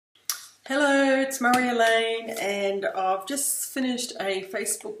Hello, it's Marjolyn, and I've just finished a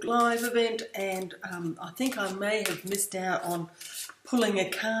Facebook Live event, and I think I may have missed out on pulling a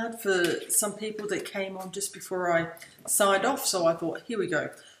card for some people that came on just before I signed off, so I thought, here we go.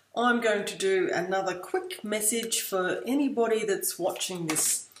 I'm going to do another quick message for anybody that's watching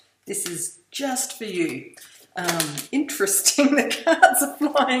this. This is just for you. Interesting, the cards are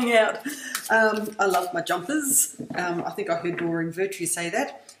flying out. I love my jumpers. I think I heard Doreen Virtue say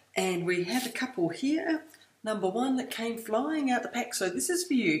that. And we have a couple here. Number one that came flying out the pack. So this is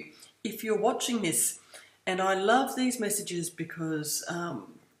for you if you're watching this. And I love these messages because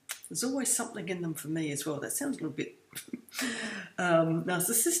there's always something in them for me as well. That sounds a little bit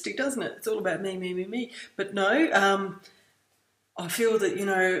narcissistic, doesn't it? It's all about me, me, me, me. But no, I feel that, you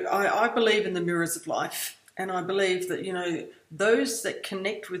know, I believe in the mirrors of life. And I believe that, you know, those that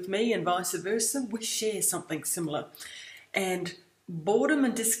connect with me and vice versa, we share something similar. And boredom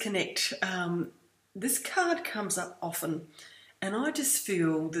and disconnect, this card comes up often, and I just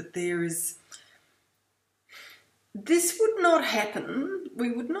feel that this would not happen. We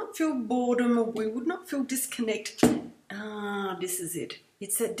would not feel boredom, or we would not feel disconnect. This is it.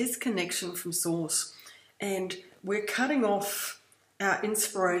 It's that disconnection from source, and we're cutting off our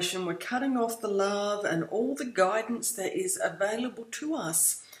inspiration, we're cutting off the love and all the guidance that is available to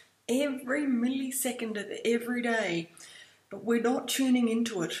us every millisecond of every day. But we're not tuning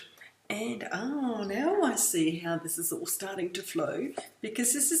into it. And now I see how this is all starting to flow,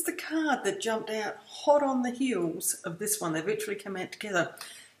 because this is the card that jumped out hot on the heels of this one. They virtually come out together.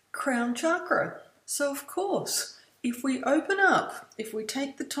 Crown chakra. So of course, if we open up, if we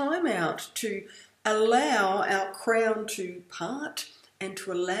take the time out to allow our crown to part and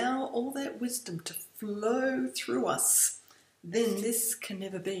to allow all that wisdom to flow through us, then this can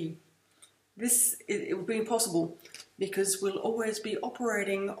never be. It will be impossible, because we'll always be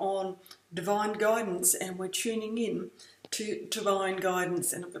operating on divine guidance, and we're tuning in to divine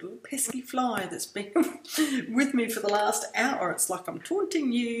guidance. And I've got a little pesky fly that's been with me for the last hour. It's like I'm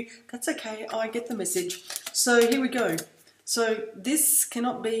taunting you. That's okay, I get the message. So here we go. So this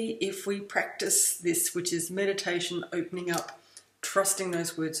cannot be if we practice this, which is meditation, opening up, trusting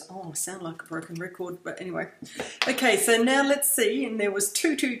those words. Oh, I sound like a broken record, but anyway. Okay, so now let's see, and there was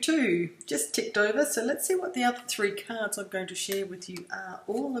 222 just ticked over, so let's see what the other three cards I'm going to share with you are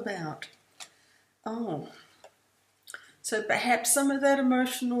all about. Oh, so perhaps some of that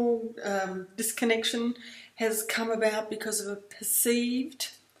emotional disconnection has come about because of a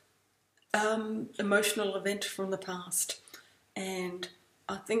perceived emotional event from the past, and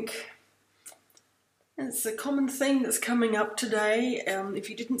I think it's a common theme that's coming up today. If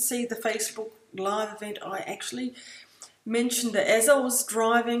you didn't see the Facebook Live event, I actually mentioned that as I was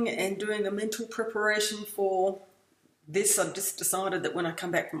driving and doing a mental preparation for this, I just decided that when I come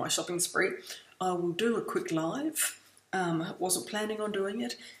back from my shopping spree, I will do a quick live. I wasn't planning on doing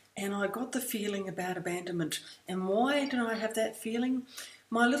it, and I got the feeling about abandonment. And why did I have that feeling?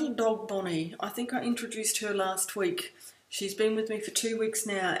 My little dog Bonnie, I think I introduced her last week. She's been with me for 2 weeks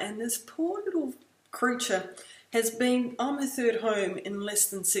now, and this poor little creature has been on her third home in less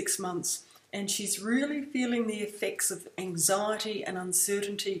than 6 months, and she's really feeling the effects of anxiety and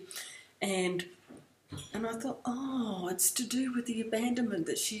uncertainty, and I thought, oh, it's to do with the abandonment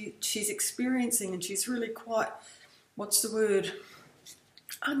that she's experiencing, and she's really quite, what's the word,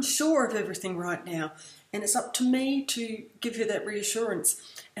 unsure of everything right now, and it's up to me to give her that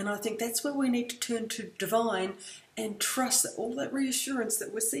reassurance. And I think that's where we need to turn to divine and trust that all that reassurance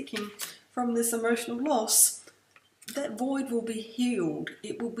that we're seeking from this emotional loss, that void will be healed.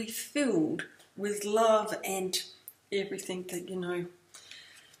 It will be filled with love and everything that, you know,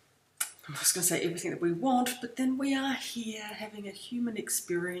 I was going to say everything that we want, but then we are here having a human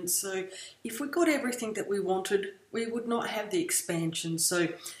experience. So if we got everything that we wanted, we would not have the expansion. So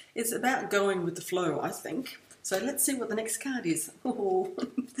it's about going with the flow, I think. So let's see what the next card is. Oh,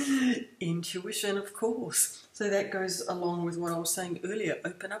 intuition, of course. So that goes along with what I was saying earlier.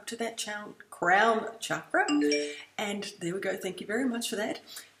 Open up to that crown chakra. And there we go. Thank you very much for that.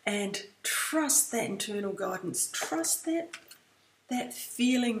 And trust that internal guidance. Trust that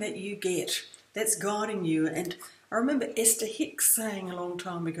feeling that you get that's guiding you. And I remember Esther Hicks saying a long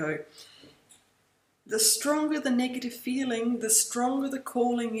time ago, the stronger the negative feeling, the stronger the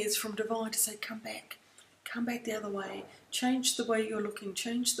calling is from divine to say, come back. Come back the other way. Change the way you're looking.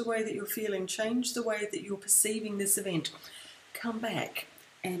 Change the way that you're feeling. Change the way that you're perceiving this event. Come back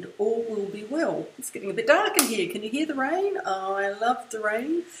and all will be well. It's getting a bit dark in here. Can you hear the rain? Oh, I love the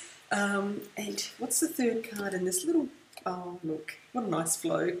rain. And what's the third card in this little... Oh, look. What a nice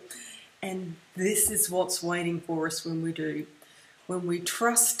flow. And this is what's waiting for us when we do. when we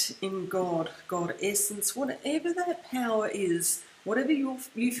trust in God, God essence, whatever that power is, whatever you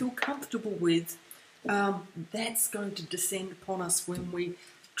feel comfortable with, that's going to descend upon us when we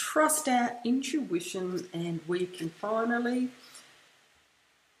trust our intuition and we can finally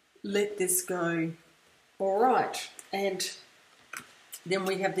let this go. All right, and then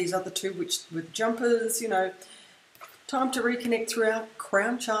we have these other two, which with jumpers, you know, time to reconnect through our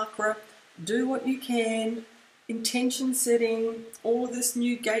crown chakra, do what you can, intention setting, all of this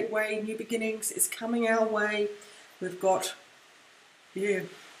new gateway, new beginnings is coming our way. We've got, yeah,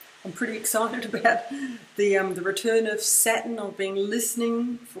 I'm pretty excited about the return of Saturn. I've been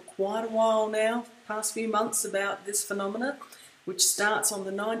listening for quite a while now, past few months, about this phenomena, which starts on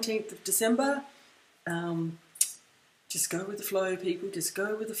the 19th of December. Just go with the flow, people. Just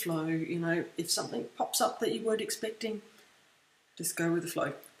go with the flow. You know, if something pops up that you weren't expecting, just go with the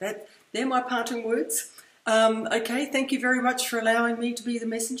flow. They're my parting words. Okay, thank you very much for allowing me to be the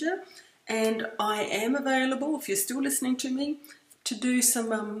messenger. And I am available, if you're still listening to me, to do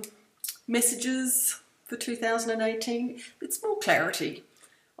some messages for 2018. It's more clarity.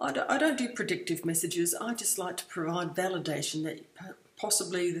 I don't do predictive messages. I just like to provide validation that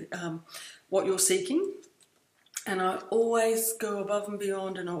possibly what you're seeking. And I always go above and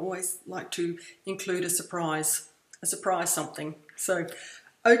beyond, and I always like to include a surprise something. So,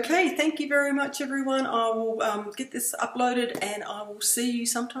 okay, thank you very much, everyone. I will get this uploaded, and I will see you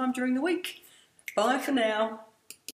sometime during the week. Bye for now.